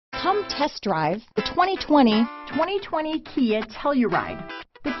Come test drive the 2020 Kia Telluride.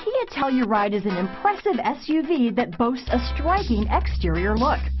 The Kia Telluride is an impressive SUV that boasts a striking exterior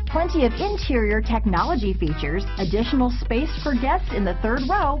look. Plenty of interior technology features, additional space for guests in the third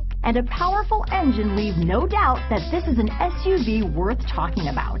row, and a powerful engine leave no doubt that this is an SUV worth talking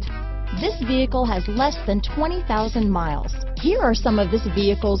about. This vehicle has less than 20,000 miles. Here are some of this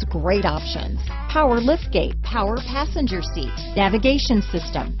vehicle's great options: power liftgate, power passenger seat, navigation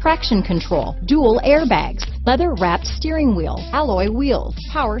system, traction control, dual airbags, leather-wrapped steering wheel, alloy wheels,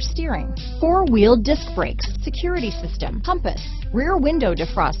 power steering, four-wheel disc brakes, security system, compass, rear window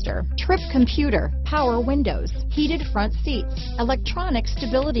defroster, trip computer, power windows, heated front seats, electronic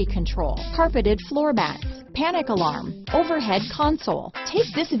stability control, carpeted floor mats, panic alarm, overhead console. Take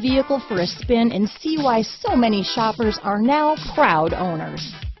this vehicle for a spin and see why so many shoppers are now proud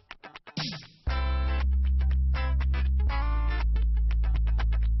owners.